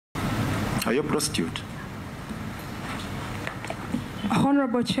Are you a prostitute?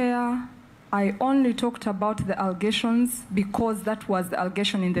 Honorable Chair, I only talked about the allegations because that was the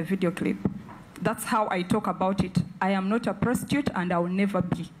allegation in the video clip. That's how I talk about it. I am not a prostitute and I will never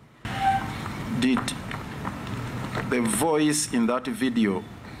be. Did the voice in that video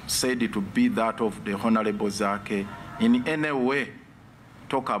said it to be that of the Honorable Zake in any way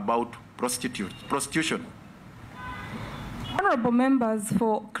talk about prostitution? Honorable members,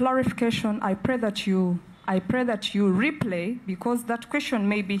 for clarification, I pray that you replay, because that question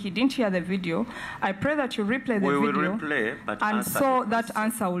maybe he didn't hear the video. I pray that you replay the video. We will replay, but and so that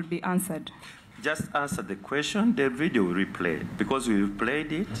answer will be answered. Just answer the question, the video will replay. Because we've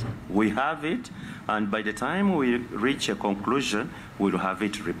played it, we have it, and by the time we reach a conclusion, we'll have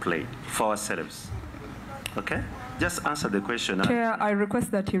it replayed for ourselves. Okay? Just answer the question. Chair, I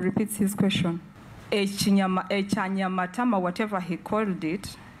request that he repeats his question. A kinyamatama, whatever he called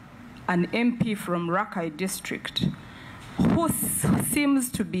it, an MP from Rakai district, who seems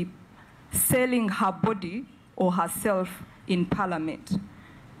to be selling her body or herself in Parliament.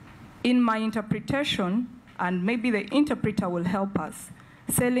 In my interpretation, and maybe the interpreter will help us,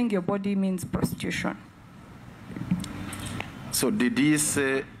 selling your body means prostitution. So did he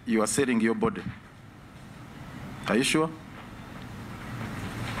say you are selling your body? Are you sure?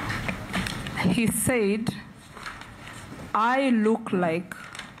 He said, I look like,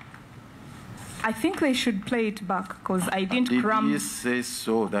 I think they should play it back because I didn't cram. Did he say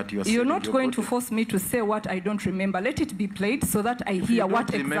so that you are You're not going to body? force me to say what I don't remember. Let it be played so that I hear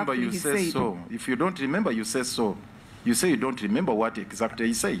what exactly he said. So. If you don't remember, you say so. You say you don't remember what exactly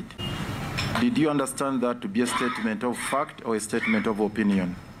he said. Did you understand that to be a statement of fact or a statement of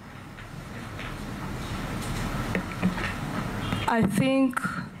opinion? I think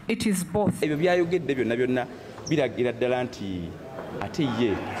it is both.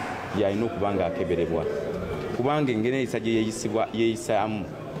 Yalina okubanga akeberebwa kubanga engene eyisa gye yeeyisibwa yeeyisaamu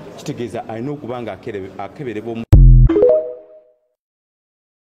kitegeeza alina okubanga akeberebwa